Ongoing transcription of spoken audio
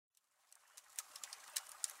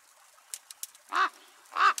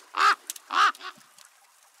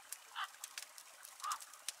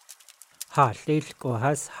Ha'lil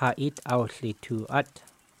kohas ha'it awli tu'at.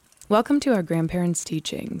 Welcome to our Grandparents'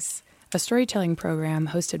 Teachings, a storytelling program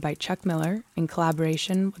hosted by Chuck Miller in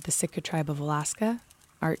collaboration with the Sitka Tribe of Alaska,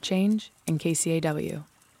 Art Change, and KCAW.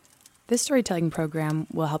 This storytelling program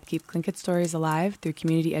will help keep Tlingit stories alive through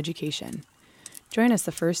community education. Join us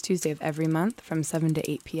the first Tuesday of every month from 7 to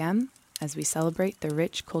 8 p.m. as we celebrate the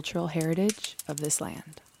rich cultural heritage of this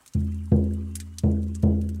land.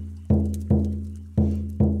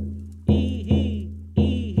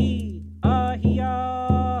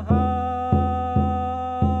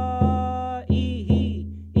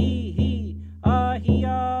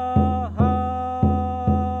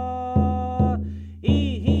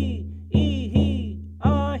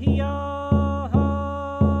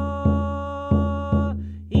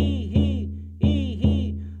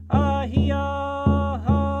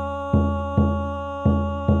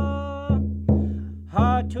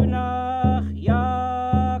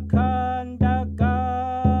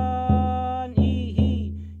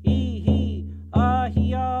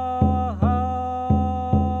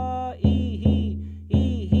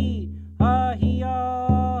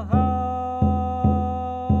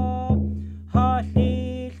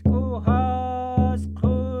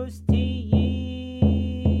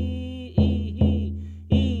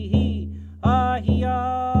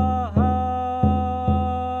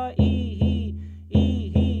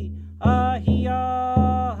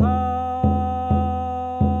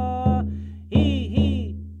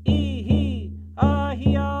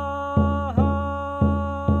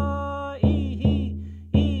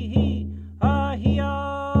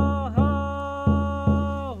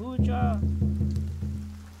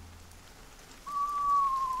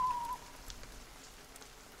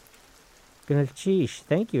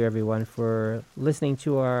 Thank you everyone for listening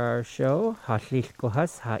to our show, Ha'lil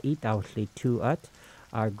kohas ha'it awli tu'at,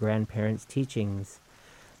 our grandparents' teachings.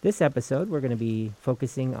 This episode we're going to be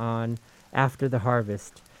focusing on after the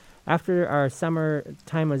harvest. After our summer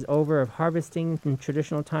time was over of harvesting in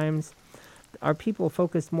traditional times, our people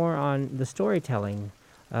focused more on the storytelling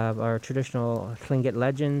of our traditional Tlingit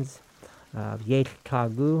legends, Yet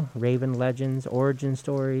Kagu, raven legends, origin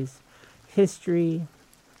stories, history,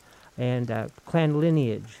 and clan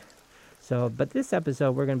lineage. But this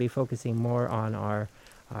episode we're going to be focusing more on our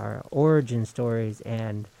origin stories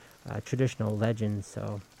and traditional legends.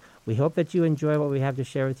 So we hope that you enjoy what we have to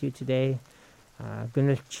share with you today.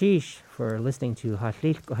 Gunalchish for listening to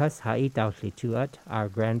Ha'lil kohas ha'it awli tu'at, our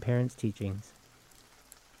grandparents' teachings.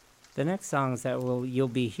 The next songs that you'll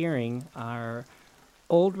be hearing are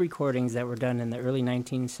old recordings that were done in the early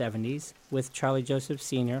 1970s with Charlie Joseph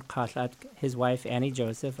Sr., Katlat, his wife Annie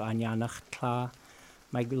Joseph, Anyanach Tla,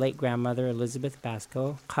 my late grandmother Elizabeth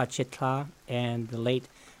Basco, Kachitla, and the late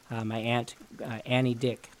my aunt Annie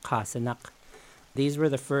Dick, Kasanak. These were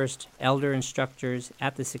the first elder instructors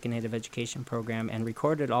at the Sitka Native Education Program and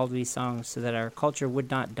recorded all these songs so that our culture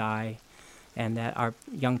would not die and that our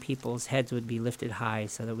young people's heads would be lifted high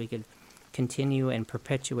so that we could continue and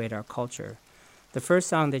perpetuate our culture. The first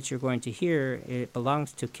song that you're going to hear, it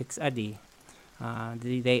belongs to Kiksadi.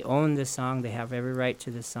 They own the song, they have every right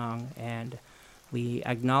to the song, and we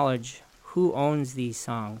acknowledge who owns these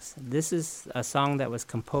songs. This is a song that was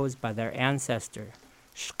composed by their ancestor,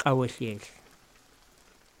 Shkawishyesh.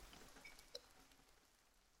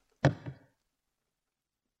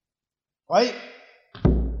 Wait.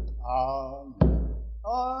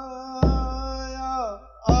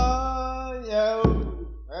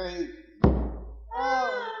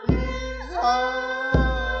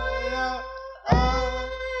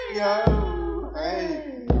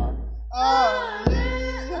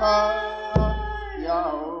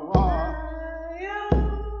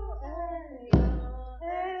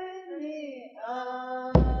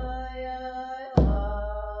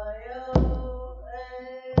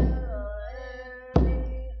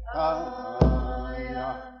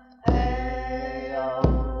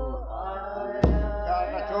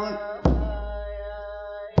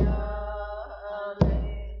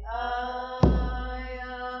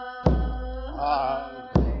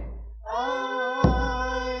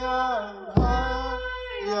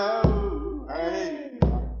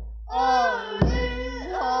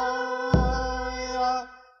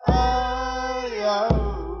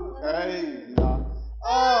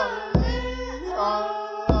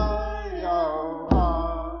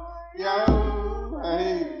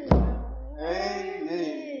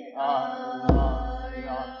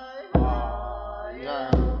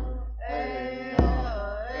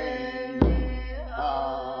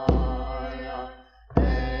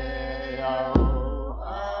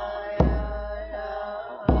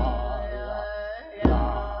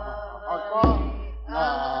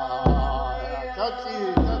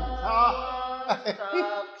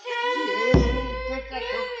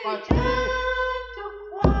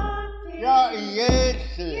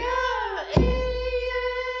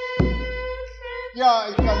 يا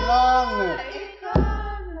إكلان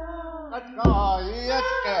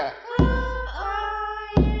أتكايتك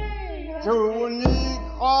توني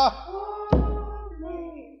خا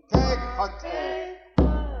تك خطك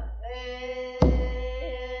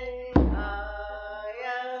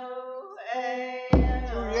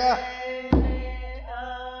تويا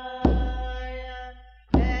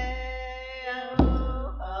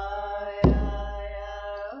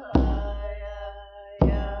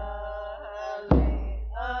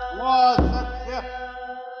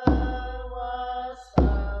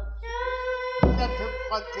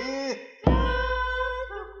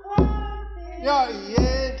يا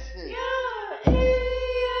إيشي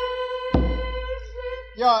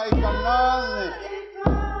يا إكلان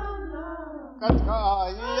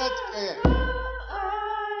كتكايتك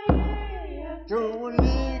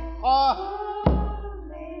توني خا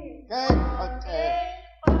تك خطك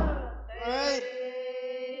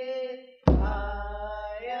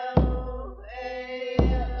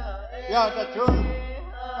يا تون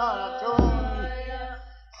يا تون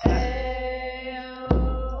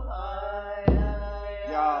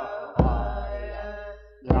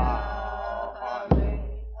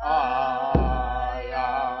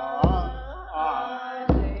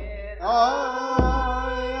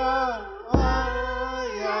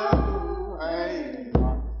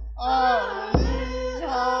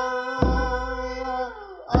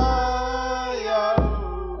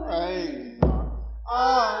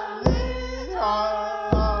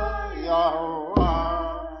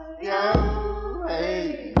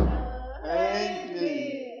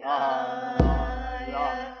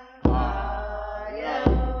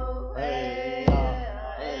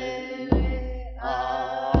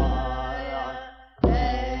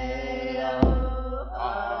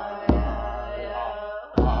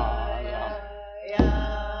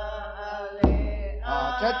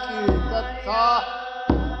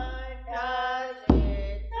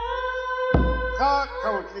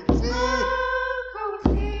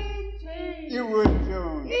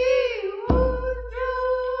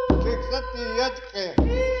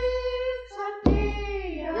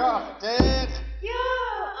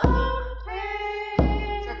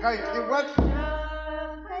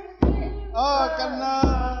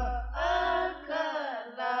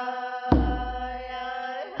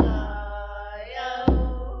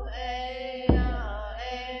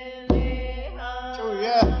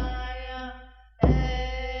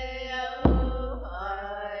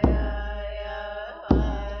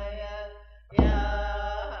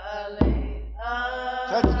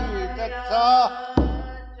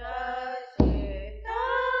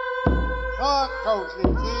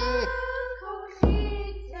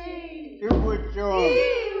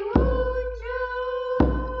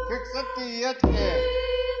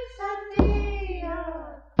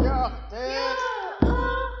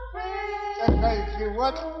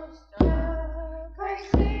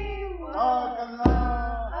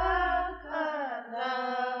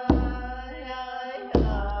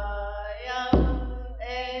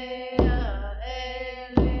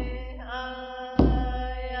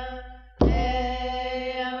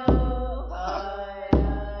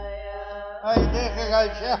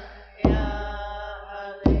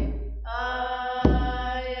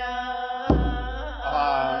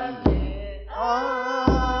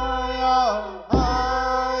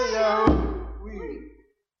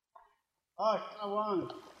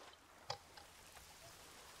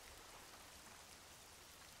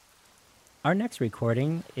Our next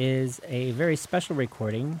recording is a very special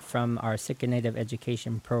recording from our Sitka Native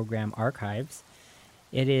Education Program archives.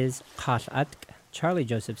 It is Khat'atk, Charlie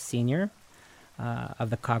Joseph Sr. Of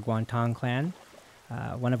the Kagwantong clan,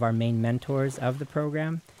 one of our main mentors of the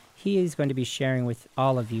program. He is going to be sharing with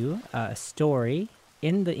all of you a story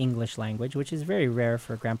in the English language, which is very rare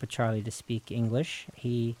for Grandpa Charlie to speak English.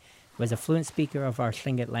 He was a fluent speaker of our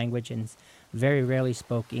Tlingit language and very rarely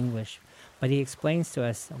spoke English. But he explains to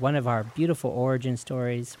us one of our beautiful origin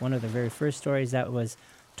stories, one of the very first stories that was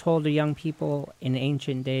told to young people in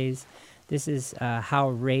ancient days. This is how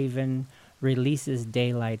Raven releases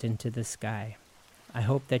daylight into the sky. I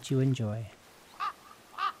hope that you enjoy.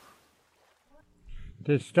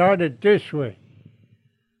 It started this way.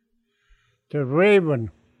 The raven,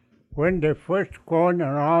 when they first going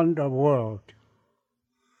around the world.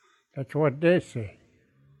 That's what they say.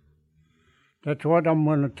 That's what I'm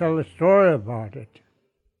going to tell a story about it.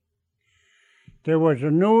 There was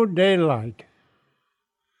a new daylight.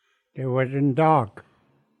 There wasn't dark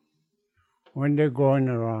when they're going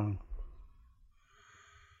around.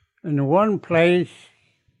 In one place,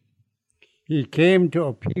 he came to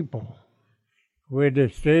a people where they're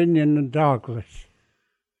staying in the darkness.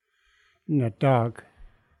 in the dark.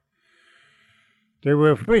 They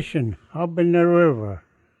were fishing up in the river.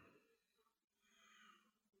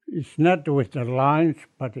 It's not with the lines,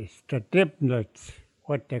 but it's the dip nets,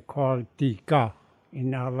 what they call tika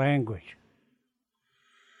in our language.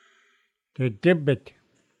 They dip it.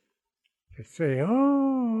 They say,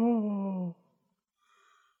 oh,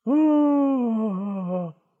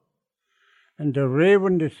 oh. And the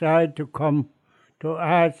raven decided to come to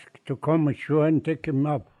ask to come ashore and take him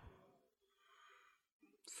up.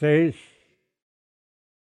 Says,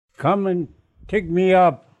 come and take me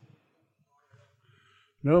up.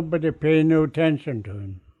 Nobody paid no attention to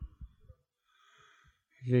him.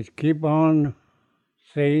 He just keep on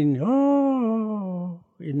saying, oh,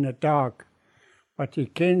 in the dark, but he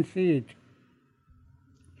can't see it.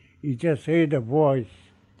 He just heard a voice.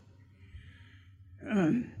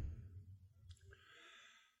 And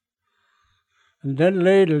then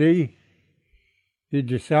lately, he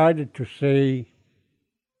decided to say,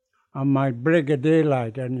 I might break a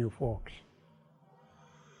daylight on you folks.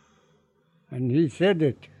 And he said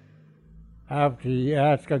it after he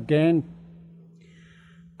asked again,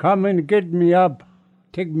 come and get me up,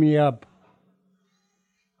 take me up.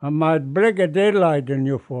 I might break a daylight on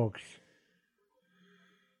you folks.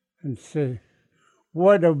 And say,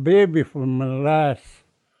 what a baby from a lass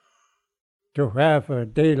to have a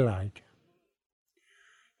daylight.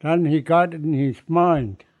 Then he got in his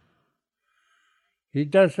mind. He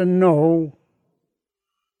doesn't know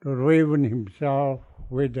the raven himself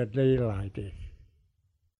where the daylight is.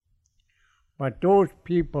 But those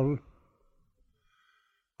people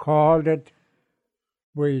called it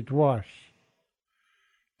where it was.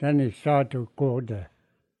 Then he started to go there.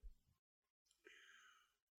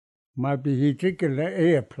 Maybe he took an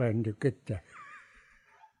airplane to get there.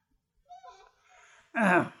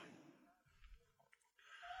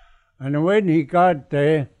 And when he got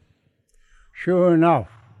there, sure enough,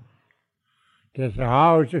 there's a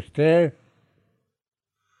houses there.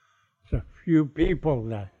 There's a few people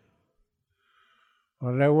there.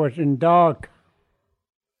 Well, it was in dark.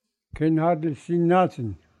 Can hardly see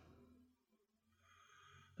nothing.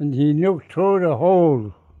 And he looked through the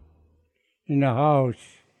hole in the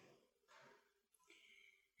house.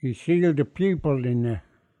 He sealed the people in there.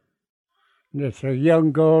 There's a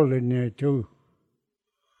young girl in there too.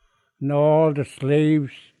 And all the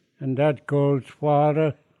slaves and that girl's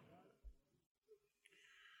father.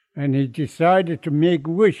 And he decided to make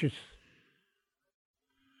wishes.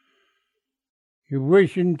 He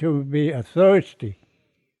wishing to be thirsty,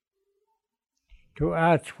 to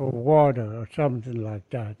ask for water or something like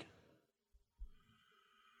that.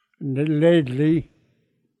 And then lately,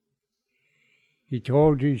 he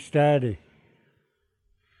told his daddy,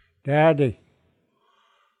 Daddy,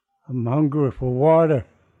 I'm hungry for water.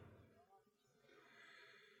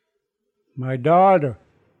 My daughter,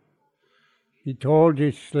 he told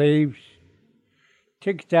his slaves,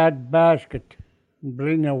 take that basket and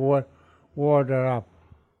bring the water up.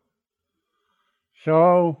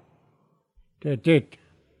 So they did.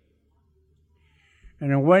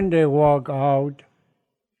 And when they walk out,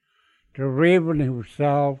 the raven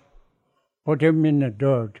himself put him in the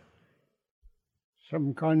dirt,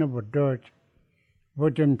 some kind of a dirt,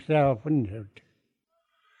 put himself in it.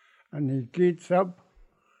 And he gets up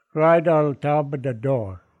right on top of the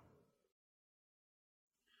door.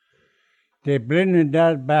 They bring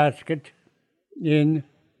that basket in,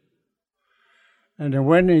 and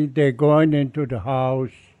when they're going into the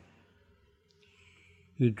house,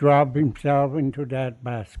 he dropped himself into that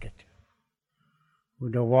basket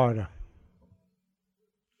with the water.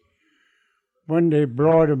 When they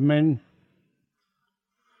brought him in,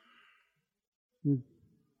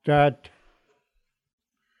 that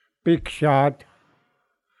big shot,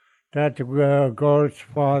 that girl's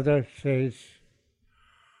father says,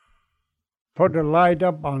 put a light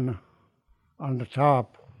up on the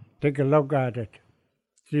top, take a look at it,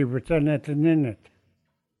 see if there's anything in it.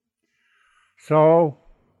 So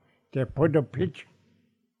they put a pitch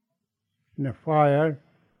in the fire.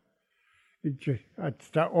 It's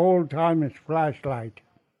the old-timers flashlight.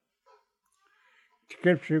 It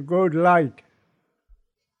gives you good light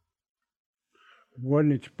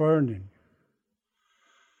when it's burning.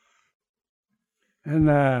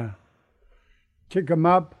 And take them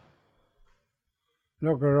up,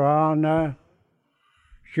 look around there.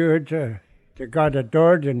 Sure, they got a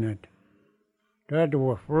dirt in it. Dirt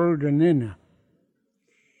was frozen in it.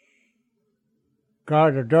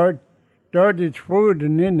 Got a dirt is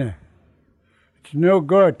frozen in there. It's no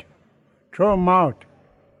good. Throw them out.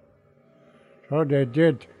 So they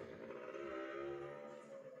did.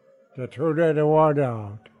 They threw the water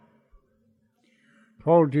out.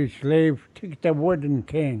 told his slave, take the wooden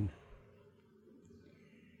cane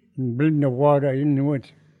and bring the water in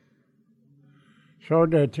it. So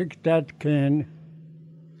they took that cane,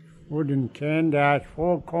 wooden cane, that has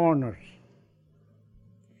 4 corners.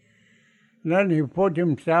 And then he put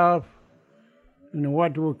himself in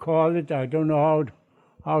what we call it, I don't know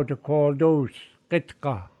how to call those,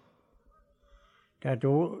 kitka, that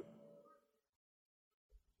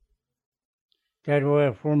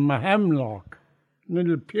were from a hemlock,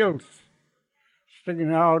 little pills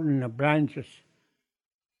sticking out in the branches.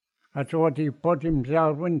 That's what he put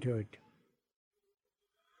himself into it.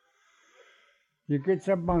 He gets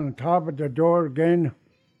up on the top of the door again,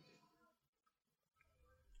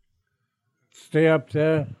 stay up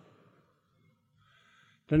there.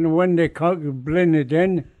 Then when they blend it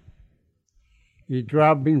in, he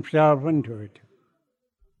dropped himself into it.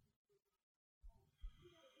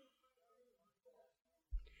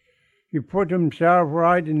 He put himself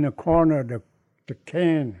right in the corner of the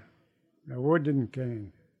cane, the wooden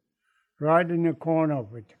cane, right in the corner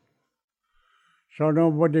of it, so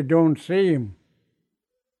nobody don't see him.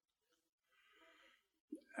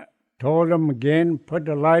 Told him again, put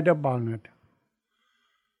the light up on it,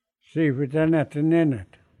 see if there's anything in it.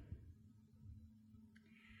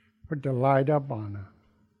 Put the light up on it.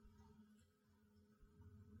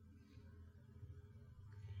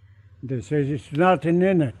 They said, it's nothing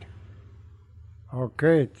in it.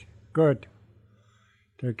 Okay, it's good.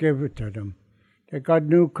 They give it to them. They got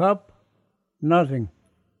new cup, nothing.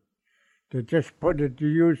 They just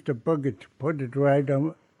used the bucket, put it right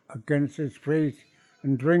against his face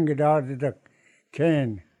and drink it out of the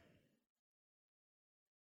can.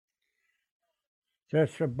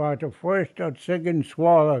 Just about the first or second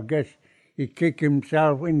swallow, I guess he kicked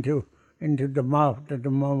himself into the mouth of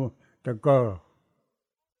the girl.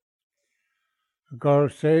 The girl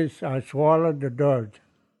says, I swallowed the dirt.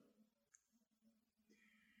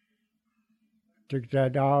 Took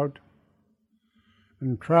that out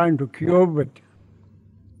and trying to cube it.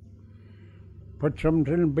 Put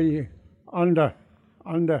something under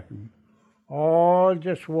him. All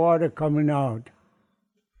just water coming out.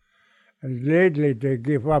 And lately they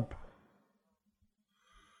give up.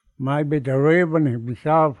 Maybe the raven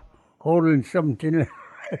himself holding something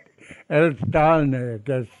else down there.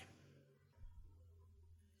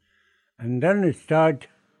 And then it started,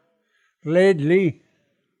 lately,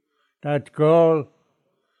 that girl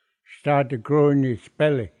started growing his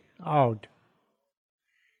belly out,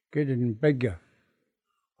 getting bigger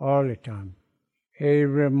all the time,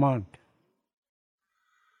 every month.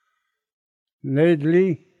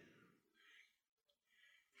 Lately,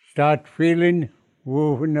 start feeling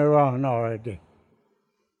moving around already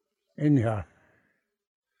in her.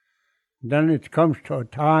 Then it comes to a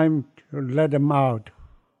time to let him out.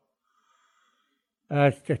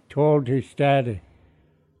 As they told his daddy,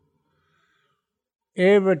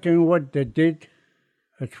 everything what they did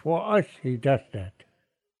is for us, he does that.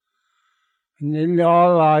 And in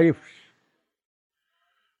our lives,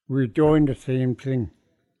 we're doing the same thing.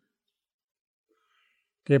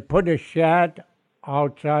 They put a shed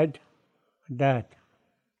outside that,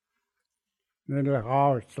 little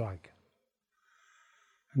house like,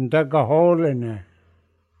 and dug a hole in there,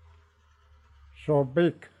 so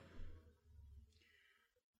big.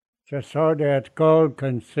 Just so that girl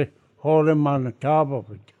can hold him on the top of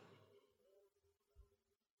it.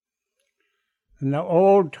 In the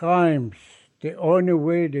old times, the only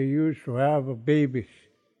way they used to have a baby,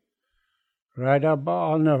 right up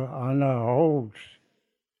on the holes.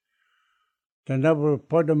 They never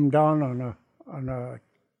put them down on a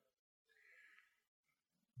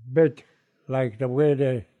bed like the way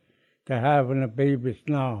they're having the babies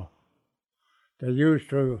now. They used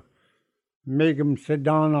to make him sit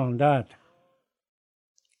down on that.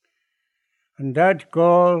 And that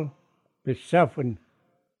girl been suffering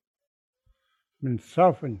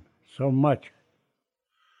so much.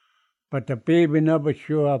 But the baby never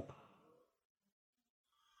showed up.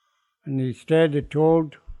 And instead he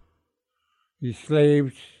told his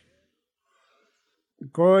slaves,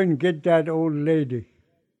 go and get that old lady.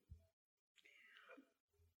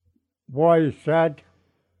 Boy, he said,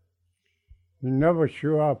 he never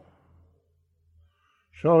showed up.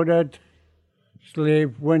 So that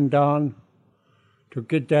slave went down to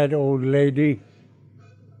get that old lady.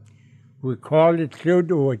 We call it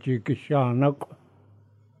Sudowajikishanak.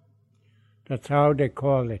 That's how they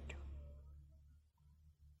call it.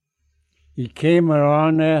 He came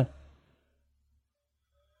around there.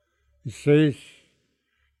 He says,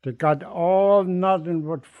 they got all nothing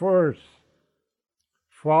but furs,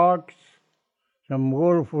 frogs, some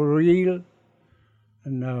wolf reel,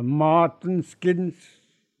 and marten skins,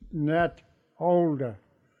 net holder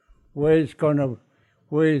where he's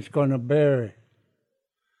gonna bury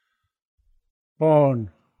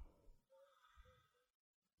bone.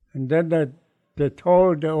 And then the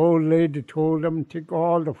old lady told them to take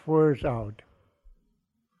all the furs out.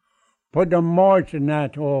 Put the mulch in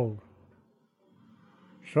that hole.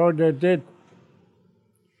 So they did.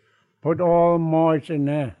 Put all mulch in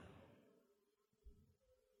there.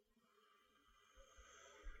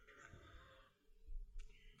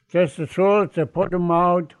 Just as soon as they put them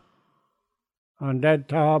out on that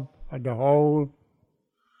top of the hole,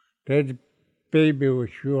 that baby will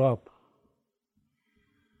show up.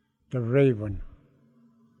 The raven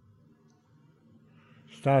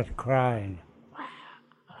starts crying.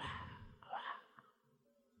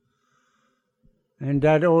 And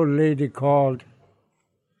that old lady called,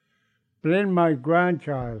 "Bring my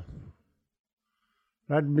grandchild.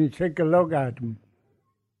 Let me take a look at him."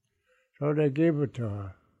 So they gave it to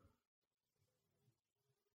her.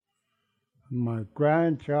 My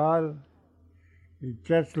grandchild, he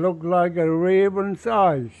just looked like a raven's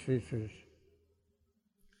eyes, she says.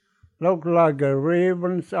 Looked like a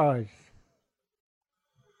raven's eyes.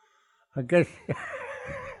 I guess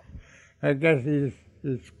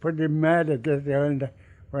he's pretty mad, I guess,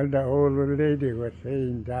 when the old lady was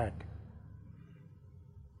saying that.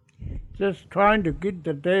 Just trying to get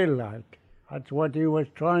the daylight. That's what he was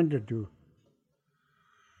trying to do.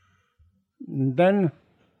 And then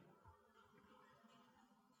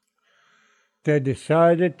they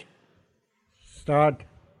decided,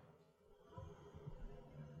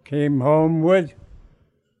 came home with,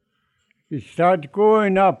 he started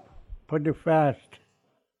growing up pretty fast.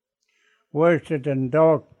 Worse than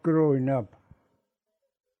dog growing up.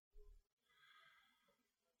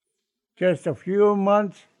 Just a few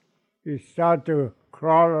months, he started to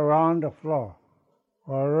crawl around the floor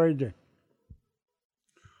already.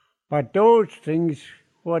 But those things,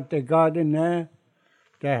 what they got in there,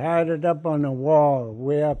 they had it up on a wall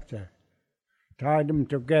way up there, tied them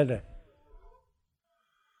together,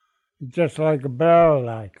 just like a barrel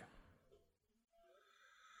like.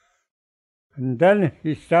 And then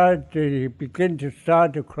he began to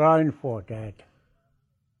start crying for that.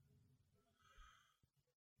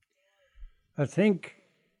 I think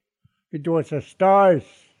it was the stars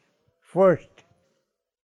first.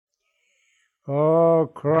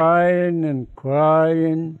 Oh, crying and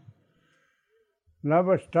crying.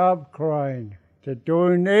 Never stopped crying. They're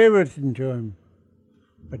doing everything to him,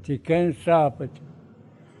 but he can't stop it.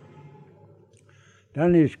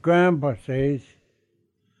 Then his grandpa says,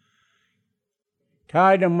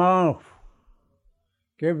 "Tie them off,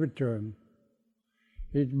 give it to him.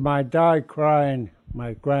 He might die crying,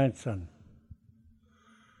 my grandson."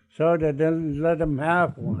 So they didn't let him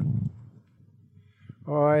have one.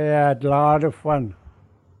 Oh, he had a lot of fun.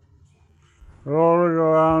 Rolling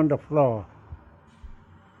around the floor,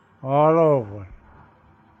 all over.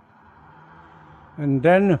 And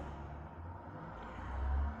then,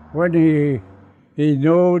 when he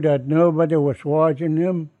knew that nobody was watching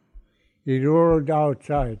him, he rolled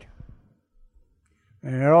outside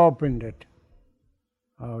and opened it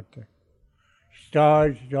out there.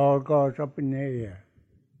 Stars all goes up in the air.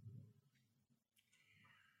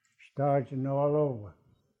 Stars and all over.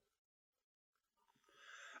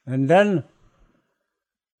 And then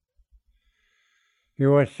he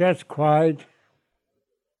was just quiet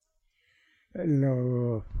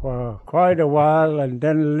for quite a while, and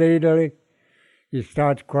then later he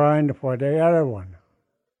starts crying for the other one,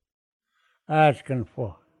 asking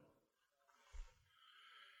for.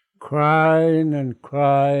 Crying and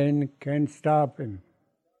crying, can't stop him.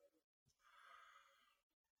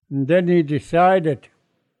 And then he decided,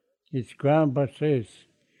 his grandpa says,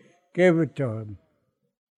 give it to him.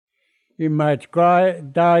 He might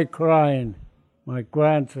die crying, my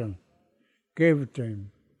grandson. Give it to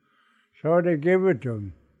him. So they gave it to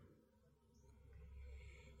him.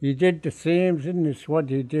 He did the same thing as what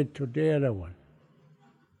he did to the other one.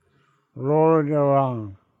 Rolling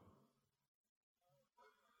around.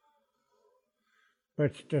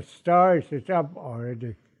 But the stars is up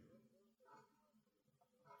already.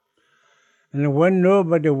 And when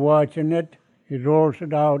nobody watching it, he rolls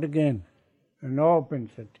it out again and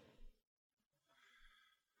opens it.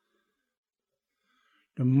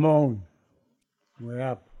 The moon, way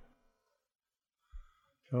up.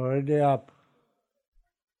 It's already up.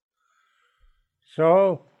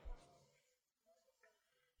 So,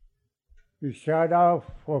 he started off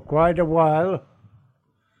for quite a while,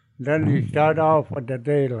 then he started off with the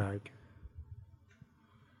daylight,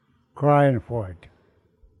 crying for it.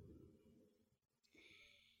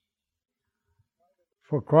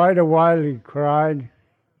 For quite a while he cried.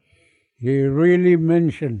 he really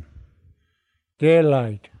mentioned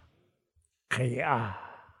daylight. Kia,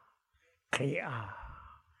 kia.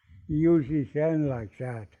 He used his hand like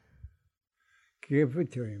that. Give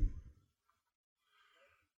it to him.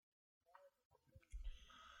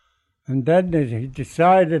 And then he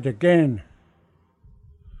decided again.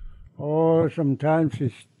 Oh, sometimes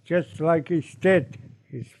it's just like he's dead.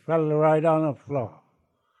 He fell right on the floor.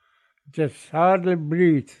 Just hardly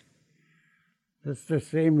breathe. That's the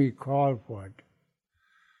same he called for it.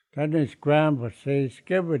 Then his grandpa says,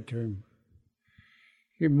 give it to him.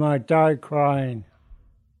 He might die crying.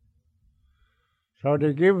 So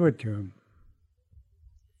they give it to him.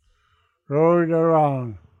 Roll it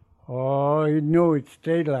around. Oh, he knew it's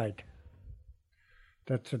daylight.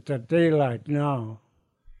 That's the daylight now.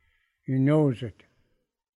 He knows it.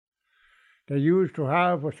 They used to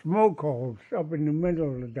have a smoke hole up in the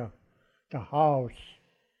middle of the house,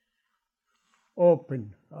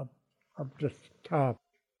 open up the top.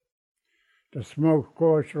 The smoke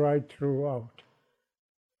goes right throughout.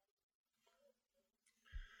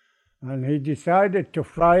 And he decided to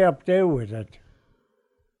fly up there with it.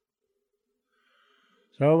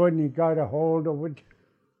 So when he got a hold of it,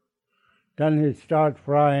 then he started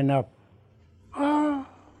flying up.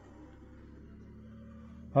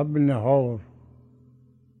 Up in the hole.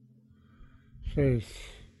 Says,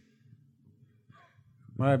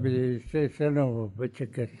 maybe he says, I know, but you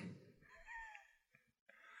get.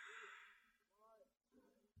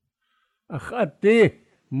 Achati,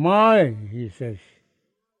 my, he says,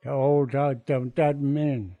 the old that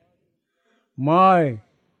man. My,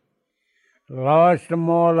 lost them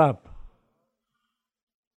all up.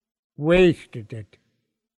 Wasted it.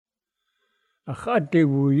 Achati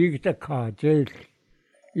wuyik the kajel.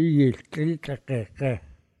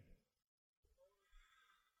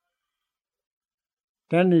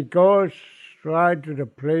 Then he goes right to the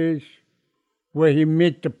place where he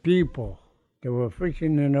met the people. They were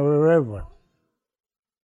fishing in a river.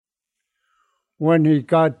 When he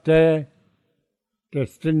got there, they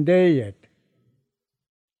still there yet.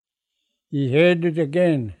 He heard it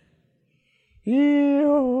again.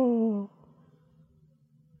 Ew,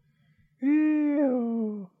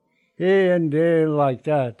 ew, here and there like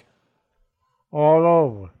that, all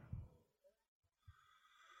over.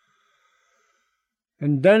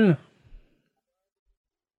 And then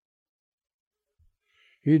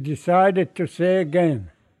he decided to say again,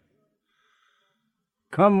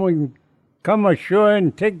 come ashore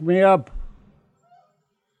and take me up.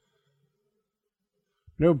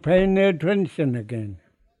 No paying their attention again.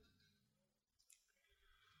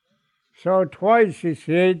 So twice he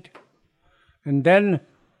said, and then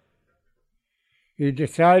he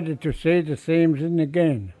decided to say the same thing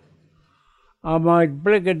again. I might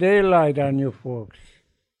break a daylight on you folks.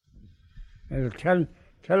 I'll tell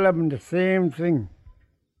them the same thing.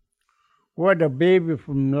 What a baby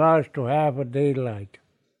from last to half a daylight.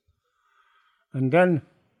 And then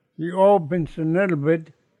he opens a little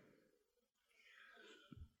bit.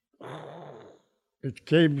 It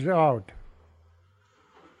came out.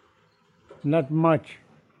 Not much.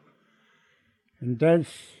 And then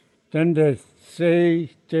the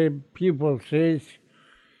people says,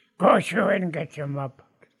 go ashore and get him up.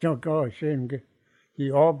 Don't go ashore and get. He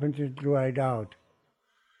opens it right out.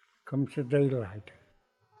 Comes the daylight.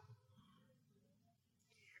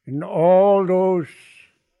 And all those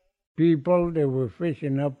people, they were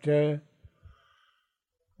fishing up there,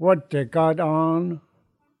 what they got on,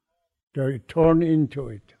 they turned into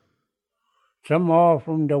it. Some are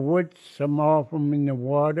from the woods, some are from in the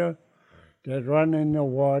water. They run in the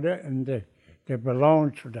water and they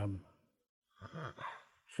belong to them.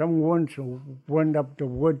 Some ones who went up the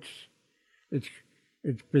woods, it's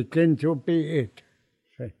began to be it.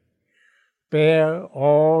 So, bear,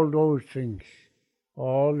 all those things,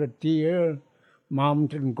 all the deer,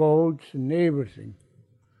 mountain goats and everything.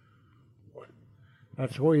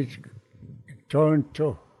 That's what it turned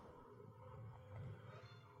to.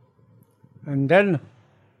 And then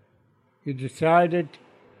he decided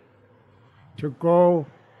to go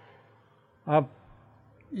up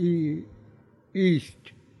east,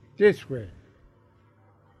 this way.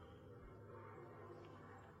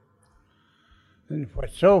 And for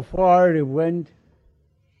so far he went,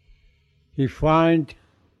 he find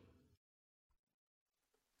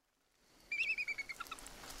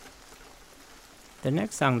the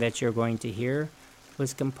next song that you're going to hear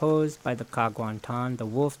was composed by the Kagwantan, the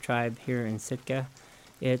Wolf tribe here in Sitka.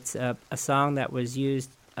 It's a song that was used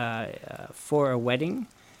for a wedding,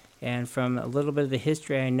 and from a little bit of the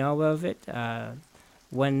history I know of it,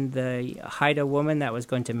 when the Haida woman that was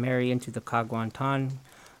going to marry into the Kagwantan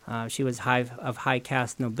She was of high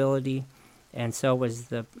caste nobility, and so was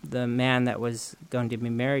the man that was going to be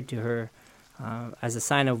married to her. As a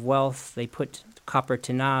sign of wealth, they put copper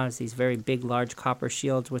tenas, these very big, large copper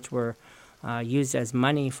shields, which were used as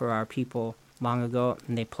money for our people long ago,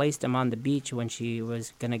 and they placed them on the beach. When she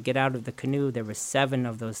was going to get out of the canoe, there were 7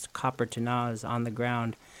 of those copper tenas on the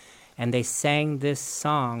ground, and they sang this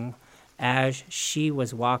song as she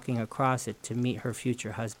was walking across it to meet her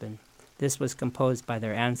future husband. This was composed by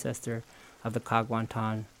their ancestor of the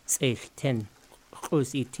Kagwantan, Tin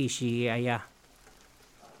Itishi.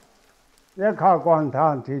 一靠光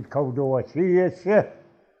汤提口多些些，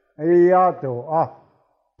哎呀多啊！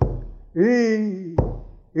咦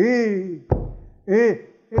咦咦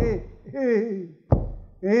咦咦咦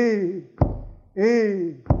咦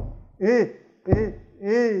咦咦咦咦咦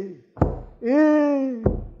咦咦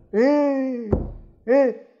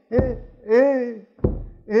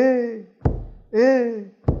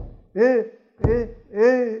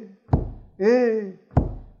咦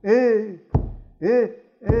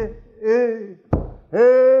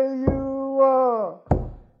Hey you are,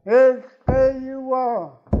 yes, hey you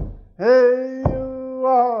are, hey you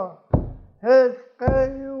are, yes,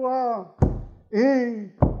 hey you are, e,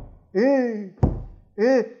 e,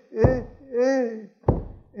 e, e, e,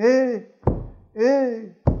 e, e, e,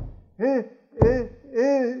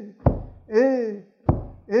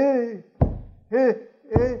 e, e,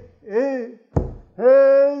 e, e,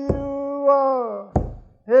 hey you are,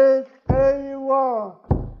 yes, hey you are,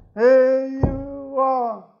 hey you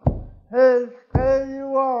are, yes, hey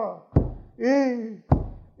you are, e,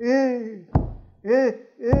 e, e,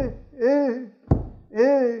 e, e,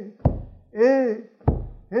 e,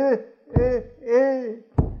 e, e,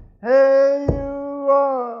 hey you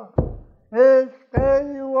are, yes,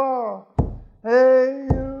 hey you are, hey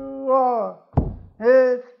you are,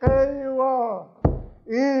 yes, hey you are,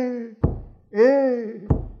 e, e,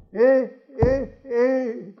 e, e, e,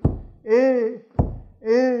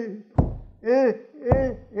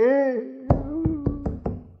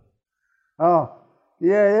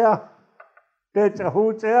 yeah, that's a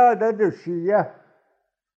hotel that is here.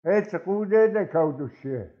 It's a good day to go to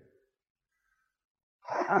see.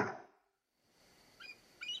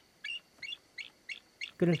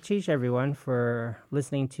 Good teach everyone for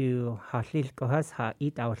listening to Hahlil Kohas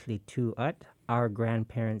Ha'it Awshli Tu'at, our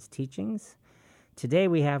grandparents' teachings. Today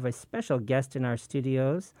we have a special guest in our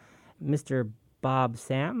studios, Mr. Bob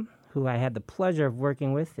Sam, who I had the pleasure of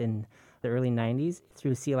working with in the early 90s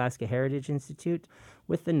through Sealaska Heritage Institute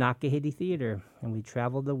with the Nakahiti Theater. And we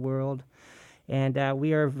traveled the world. And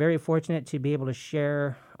we are very fortunate to be able to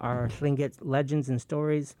share our Tlingit legends and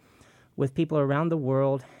stories with people around the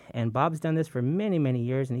world. And Bob's done this for many, many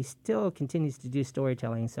years, and he still continues to do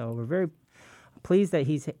storytelling. So we're very pleased that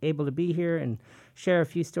he's able to be here and share a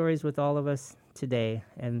few stories with all of us today.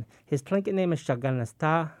 And his Tlingit name is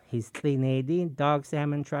Shaganasta. He's Tlinedi, Dog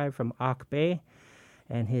Salmon tribe from Ak Bay,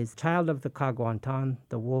 and his child of the Kagwantan,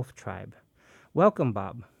 the Wolf tribe. Welcome,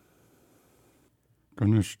 Bob.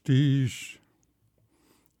 Ganeshtish,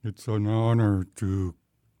 it's an honor to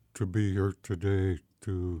be here today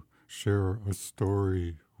to share a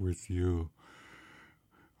story with you.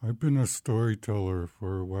 I've been a storyteller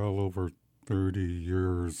for well over 30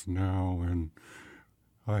 years now, and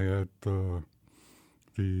I had the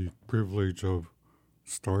privilege of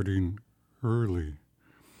starting early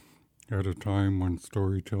at a time when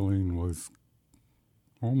storytelling was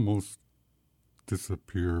almost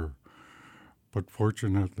disappear. But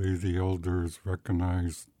fortunately, the elders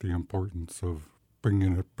recognized the importance of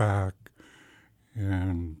bringing it back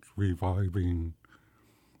and reviving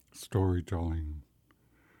storytelling.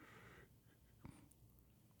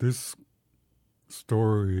 This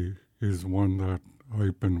story is one that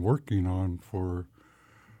I've been working on for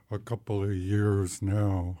a couple of years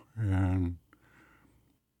now, and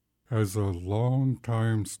as a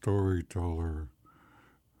long-time storyteller,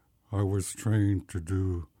 I was trained to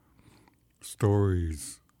do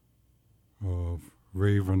stories of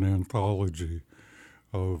Raven anthology,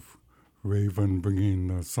 of Raven bringing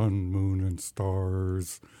the sun, moon, and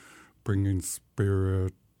stars, bringing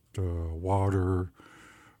spirit, water.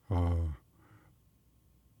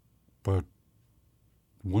 But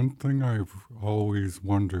one thing I've always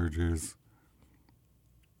wondered is,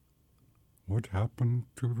 what happened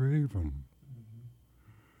to Raven?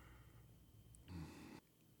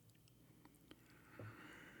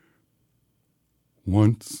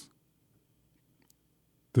 Once,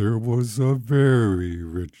 there was a very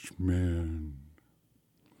rich man.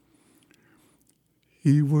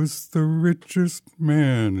 He was the richest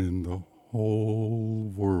man in the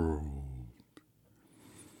whole world.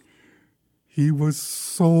 He was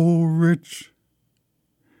so rich.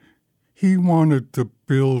 He wanted to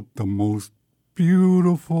build the most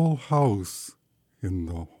beautiful house in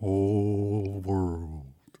the whole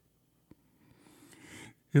world.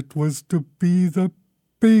 It was to be the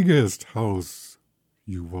biggest house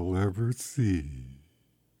you will ever see.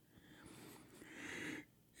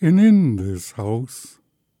 And in this house,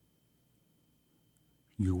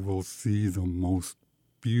 you will see the most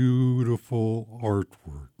beautiful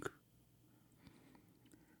artwork.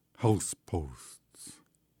 House posts,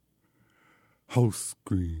 house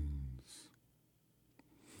screens,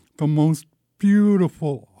 the most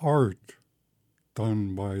beautiful art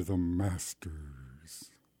done by the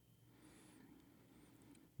masters.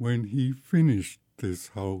 When he finished this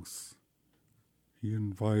house, he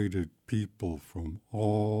invited people from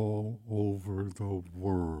all over the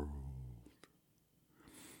world.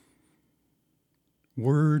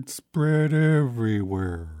 Word spread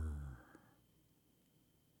everywhere.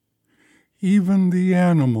 Even the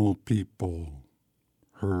animal people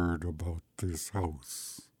heard about this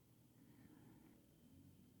house.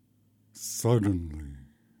 Suddenly,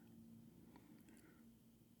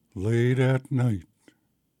 late at night,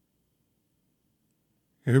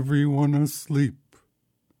 everyone asleep,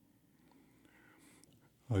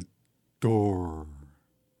 a door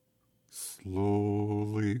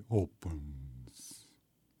slowly opens.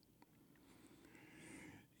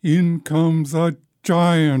 In comes a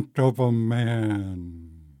giant of a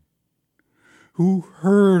man who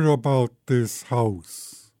heard about this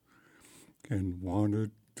house and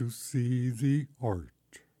wanted to see the art.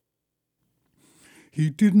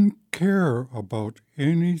 He didn't care about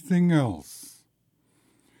anything else.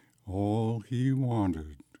 All he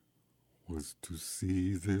wanted was to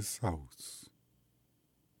see this house.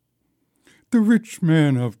 The rich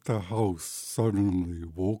man of the house suddenly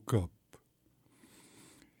woke up.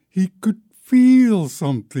 He could feel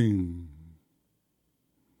something.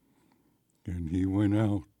 And he went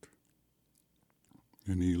out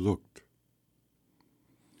and he looked.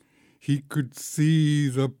 He could see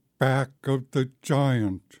the back of the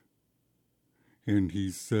giant. And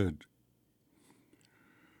he said,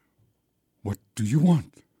 "What do you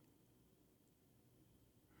want?"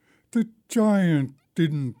 The giant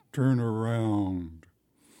didn't turn around.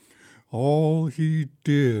 All he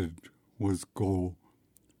did was go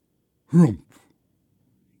 "Humph,"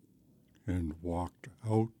 and walked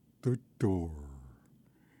out the door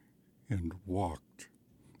and walked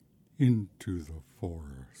into the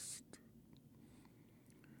forest.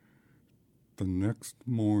 The next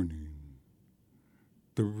morning,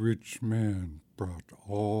 the rich man brought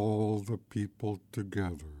all the people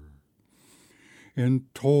together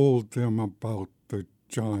and told them about the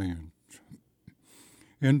giant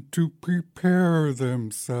and to prepare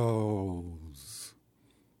themselves.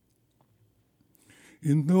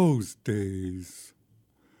 In those days,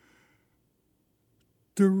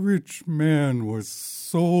 the rich man was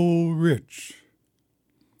so rich,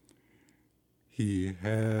 he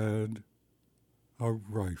had a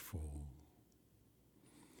rifle.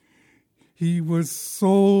 He was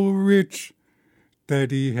so rich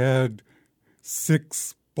that he had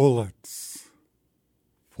 6 bullets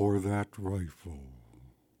for that rifle.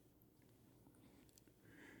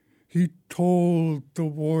 He told the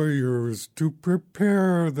warriors to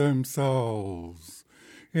prepare themselves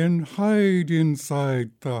and hide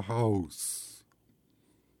inside the house.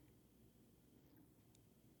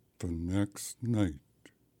 The next night,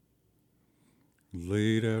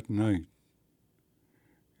 late at night,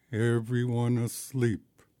 everyone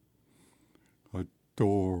asleep, a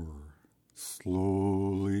door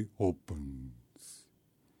slowly opens.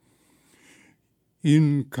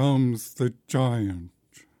 In comes the giant.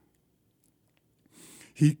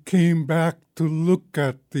 He came back to look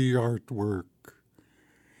at the artwork.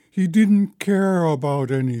 He didn't care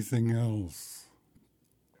about anything else.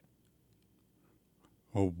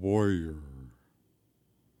 A warrior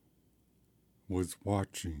was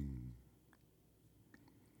watching.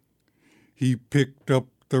 He picked up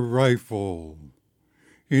the rifle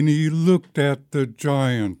and he looked at the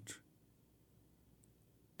giant,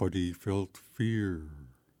 but he felt fear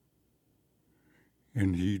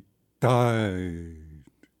and he died.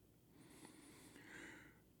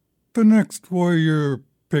 The next warrior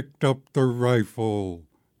picked up the rifle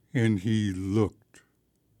and he looked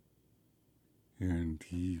and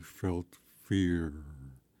he felt fear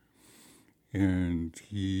and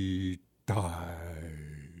he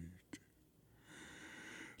died.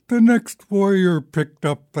 The next warrior picked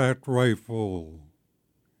up that rifle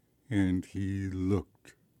and he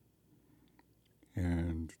looked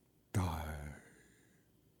and died.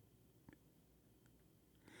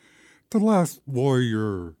 The last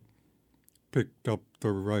warrior picked up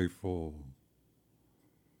the rifle,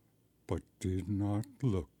 but did not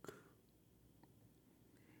look.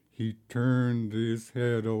 He turned his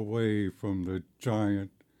head away from the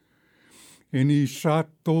giant, and he shot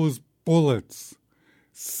those bullets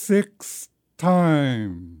 6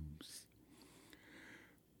 times.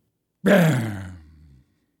 Bam!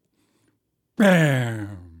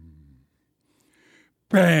 Bam!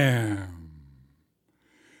 Bam!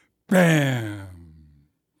 Bam!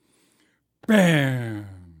 Bam!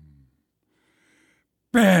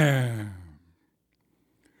 Bam!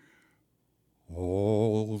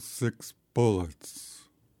 All 6 bullets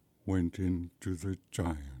went into the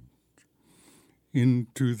giant,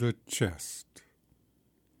 into the chest.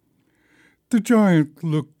 The giant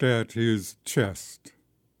looked at his chest,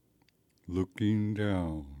 looking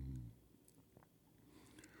down.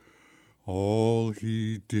 All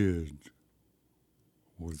he did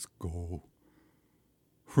was go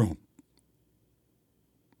rump,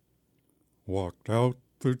 walked out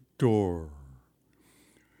the door,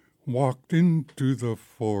 walked into the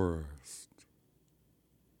forest,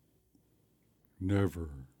 never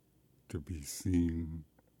to be seen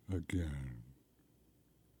again.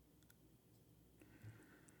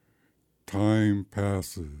 Time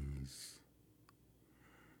passes.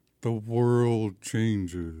 The world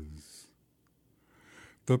changes.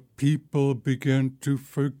 The people begin to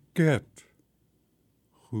forget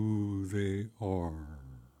who they are.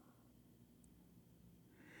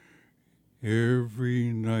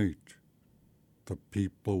 Every night the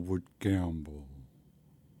people would gamble.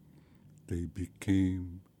 They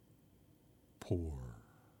became poor.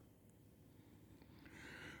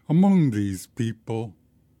 Among these people,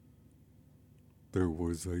 there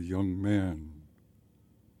was a young man.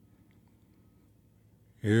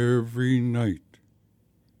 Every night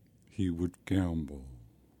he would gamble.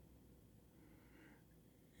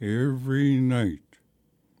 Every night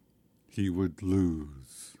he would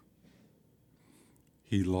lose.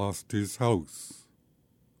 He lost his house.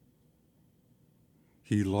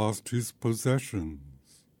 He lost his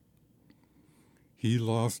possessions. He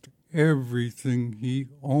lost everything he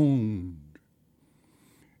owned,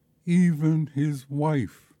 even his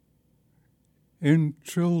wife and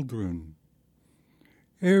children,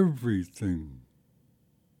 everything.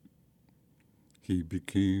 He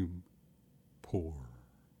became poor,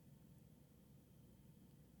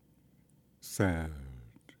 sad,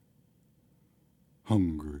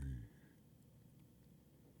 hungry.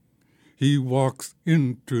 He walks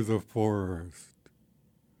into the forest,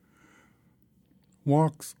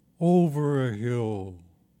 walks over a hill,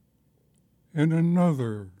 and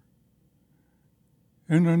another,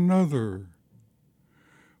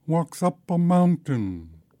 walks up a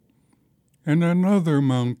mountain, and another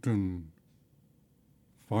mountain.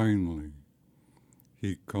 Finally,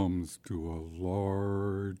 he comes to a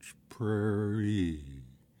large prairie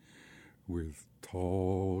with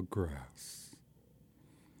tall grass.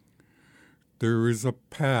 There is a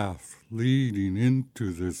path leading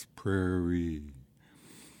into this prairie.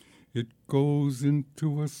 It goes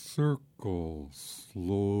into a circle,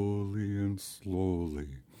 slowly and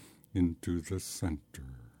slowly, into the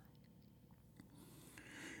center.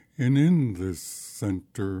 And in this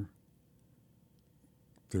center,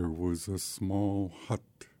 there was a small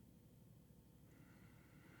hut.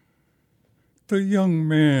 The young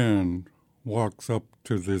man walks up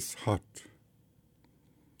to this hut,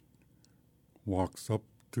 walks up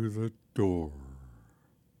to the door.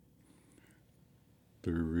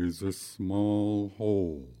 There is a small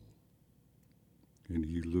hole, and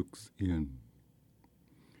he looks in.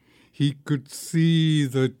 He could see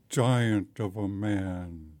the giant of a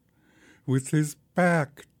man with his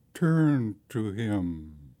back turned to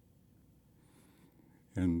him,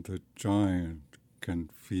 and the giant can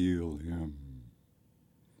feel him.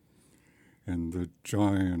 And the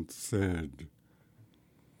giant said,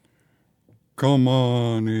 "Come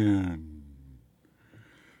on in.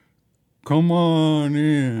 Come on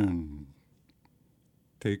in.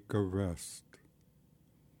 Take a rest.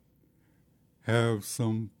 Have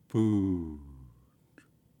some food."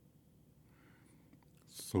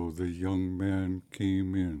 So the young man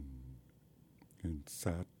came in and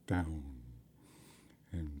sat down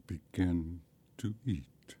and began to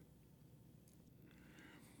eat.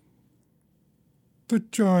 The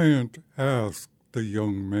giant asked the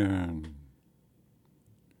young man,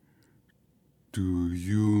 "Do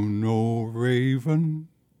you know Raven?"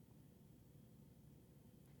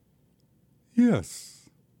 "Yes,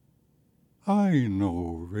 I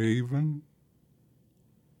know Raven."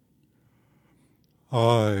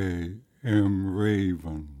 "I am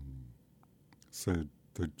Raven," said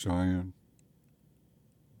the giant,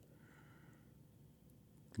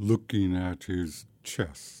 looking at his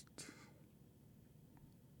chest.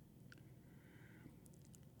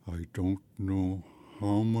 I don't know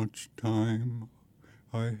how much time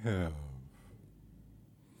I have.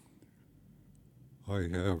 I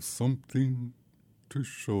have something to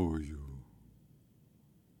show you.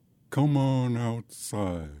 Come on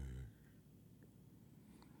outside.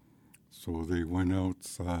 So they went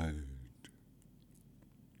outside.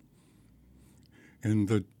 And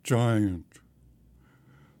the giant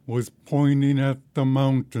was pointing at the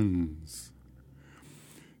mountains.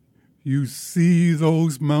 You see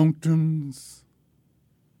those mountains?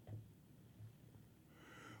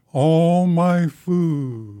 All my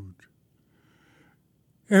food,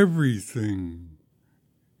 everything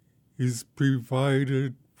is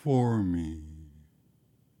provided for me.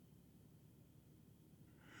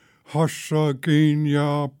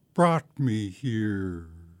 Hashaganya brought me here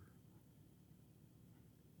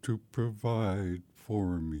to provide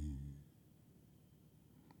for me.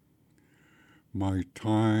 My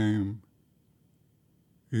time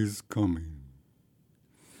is coming.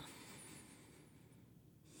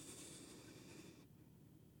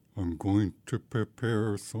 I'm going to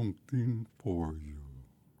prepare something for you.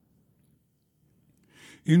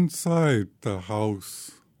 Inside the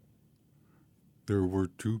house, there were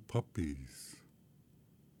 2 puppies.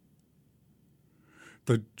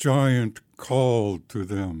 The giant called to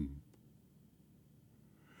them.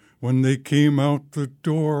 When they came out the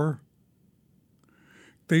door,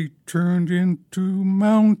 they turned into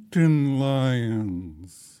mountain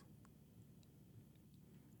lions.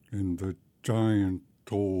 And the giant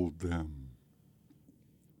told them,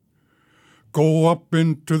 "Go up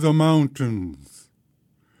into the mountains,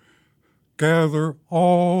 gather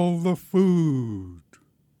all the food,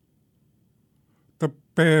 the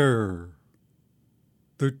bear,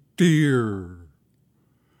 the deer,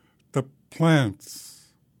 the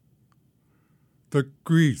plants, the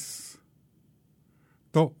grease,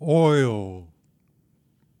 the oil,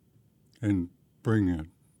 and bring it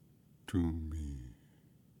to me."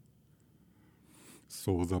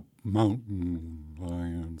 So the mountain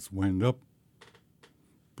lions went up,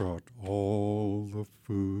 brought all the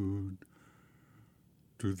food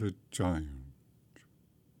to the giant.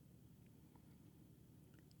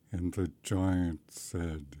 And the giant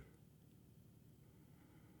said,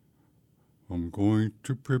 "I'm going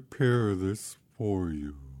to prepare this for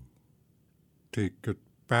you. Take it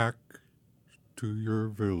back to your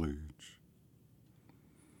village."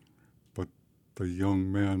 But the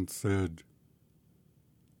young man said,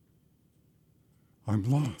 "I'm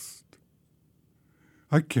lost.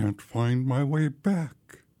 I can't find my way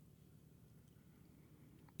back."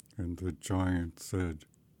 And the giant said,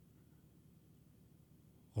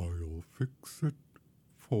 "I'll fix it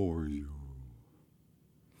for you."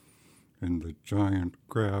 And the giant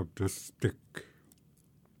grabbed a stick,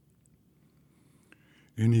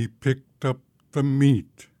 and he picked up the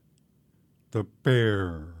meat, the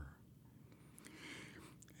bear,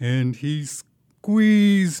 and he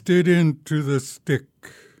squeezed it into the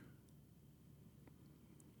stick,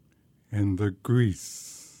 and the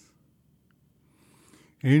grease,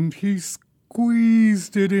 and he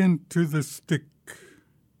squeezed it into the stick,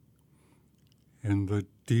 and the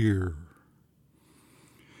deer,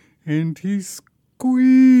 and he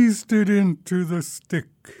squeezed it into the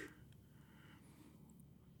stick,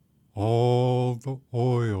 all the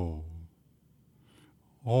oil,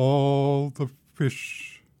 all the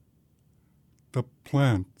fish, the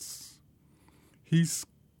plants, he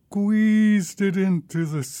squeezed it into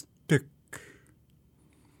the stick.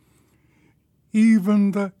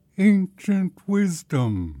 Even the ancient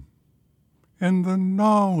wisdom and the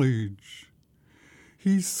knowledge,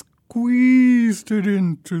 he squeezed it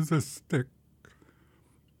into the stick.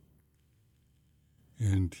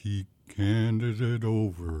 And he handed it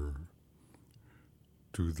over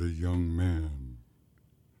to the young man.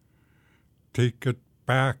 "Take it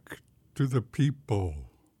back to the people.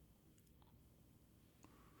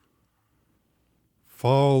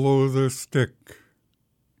 Follow the stick.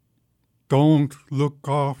 Don't look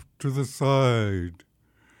off to the side.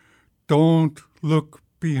 Don't look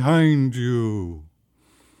behind you.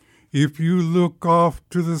 If you look off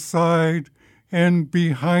to the side and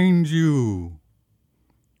behind you,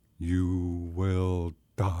 you will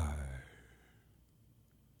die.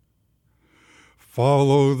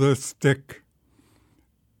 Follow the stick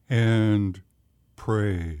and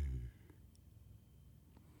pray."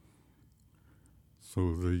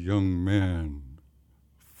 So the young man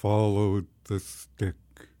followed the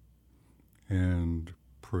stick and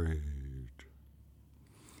prayed.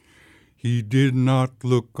 He did not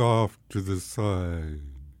look off to the side.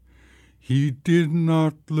 He did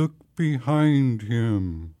not look behind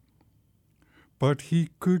him. But he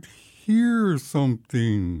could hear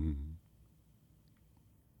something.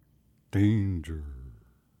 Danger.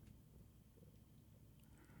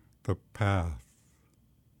 The path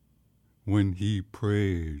when he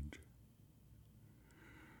prayed.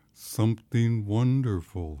 Something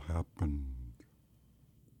wonderful happened.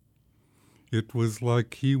 It was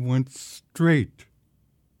like he went straight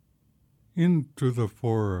into the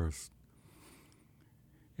forest,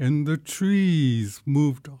 and the trees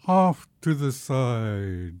moved off to the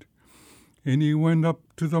side, and he went up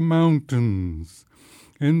to the mountains,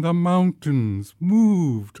 and the mountains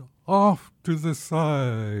moved off to the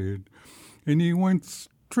side, and he went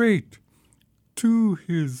straight to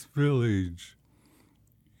his village,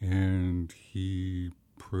 and he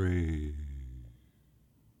prayed.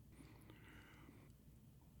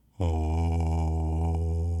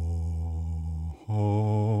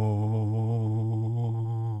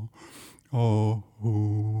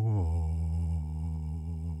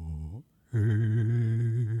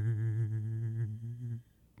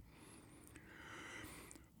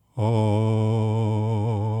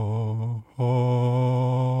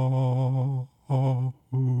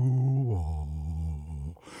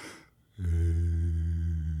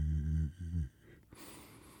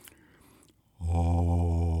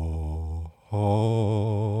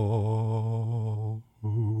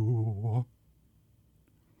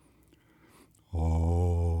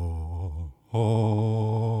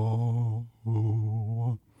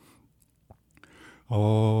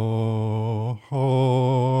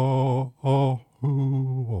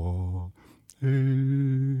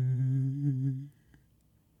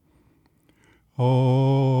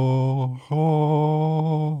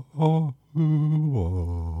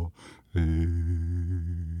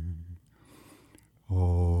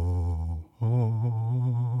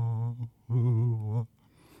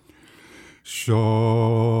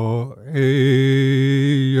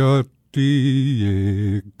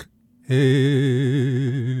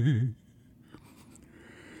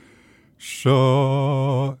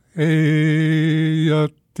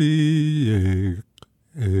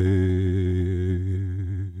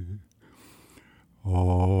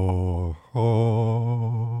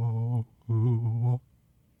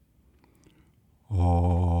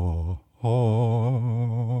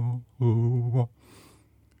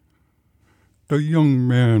 The young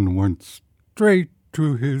man went straight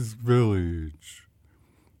to his village.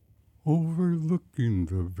 Overlooking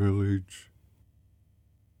the village,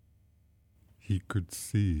 he could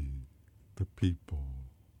see the people.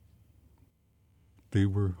 They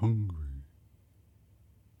were hungry.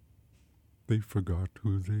 They forgot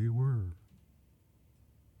who they were.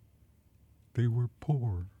 They were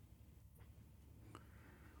poor.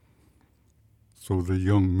 So the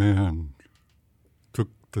young man took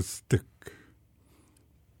the stick,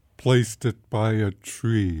 placed it by a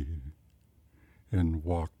tree, and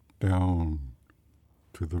walked down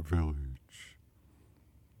to the village.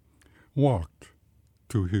 Walked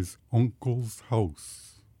to his uncle's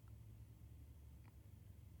house.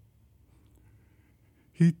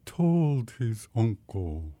 He told his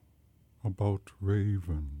uncle about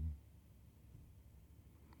Raven.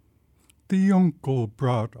 The uncle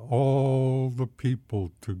brought all the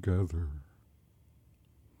people together,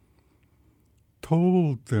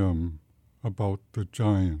 told them about the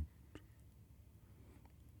giant,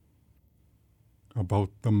 about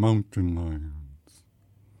the mountain lions,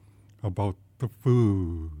 about the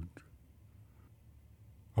food,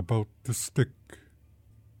 about the stick.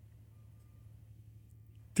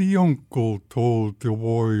 The uncle told the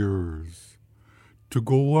warriors to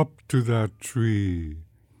go up to that tree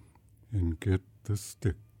and get the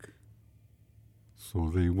stick. So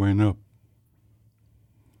they went up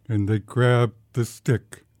and they grabbed the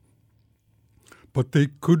stick, but they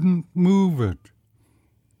couldn't move it.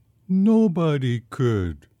 Nobody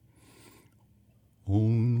could.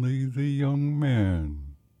 Only the young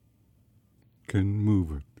man can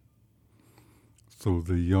move it. So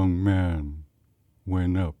the young man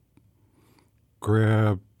went up,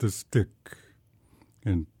 grabbed the stick,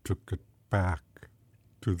 and took it back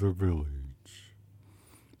to the village,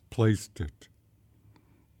 placed it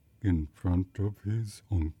in front of his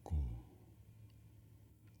uncle.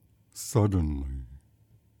 Suddenly,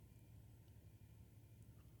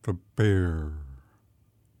 the bear,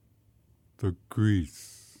 the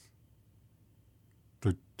geese,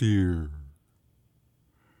 the deer,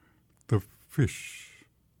 the fish,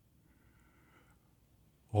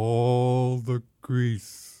 all the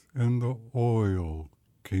grease and the oil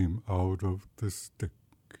came out of the stick.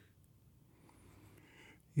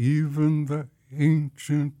 even the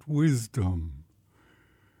ancient wisdom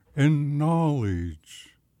and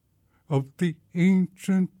knowledge of the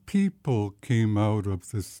ancient people came out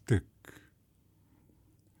of the stick,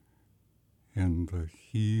 and the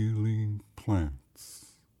healing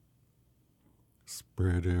plants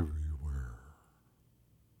spread everywhere.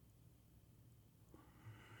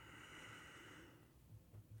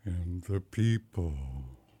 And the people,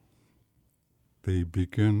 they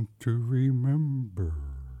began to remember.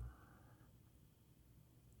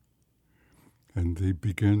 And they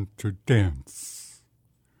began to dance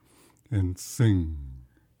and sing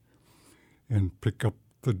and pick up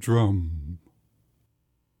the drum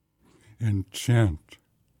and chant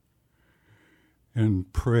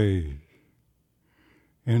and pray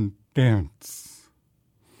and dance.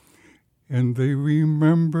 And they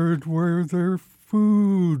remembered where their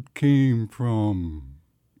food came from.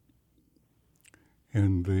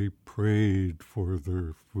 And they prayed for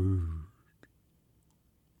their food.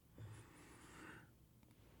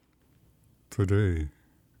 Today,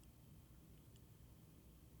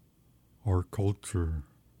 our culture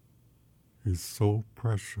is so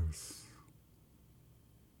precious.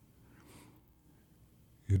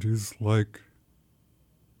 It is like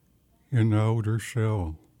an outer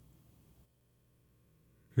shell.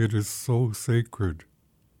 It is so sacred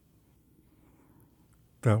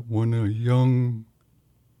that when a young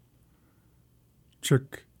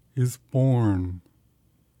chick is born,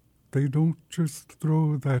 they don't just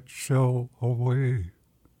throw that shell away.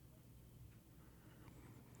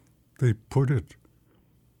 They put it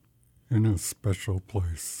in a special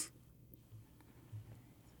place.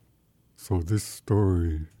 So this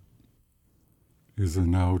story is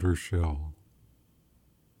an outer shell,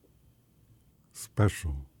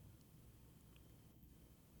 special,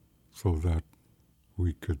 so that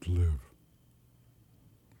we could live.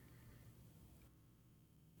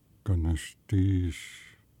 Ganashtish,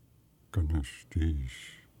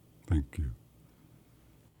 Ganashtish. Thank you.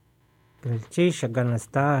 Galchish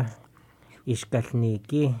Aganasta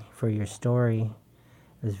Ishkatniki for your story.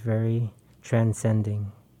 It was very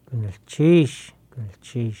transcending. Galchish,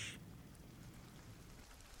 Galchish.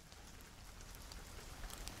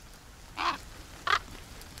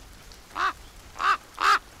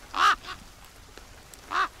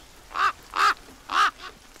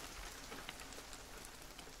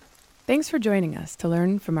 Thanks for joining us to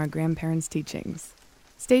learn from our grandparents' teachings.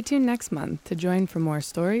 Stay tuned next month to join for more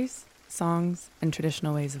stories, songs, and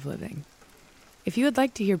traditional ways of living. If you would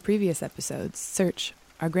like to hear previous episodes, search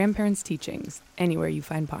Our Grandparents' Teachings anywhere you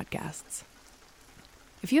find podcasts.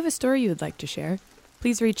 If you have a story you would like to share,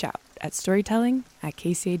 please reach out at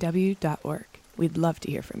storytelling@kcaw.org. We'd love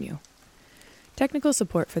to hear from you. Technical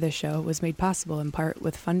support for this show was made possible in part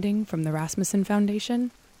with funding from the Rasmussen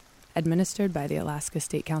Foundation, administered by the Alaska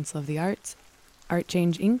State Council of the Arts, Art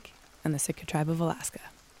Change, Inc., and the Sitka Tribe of Alaska.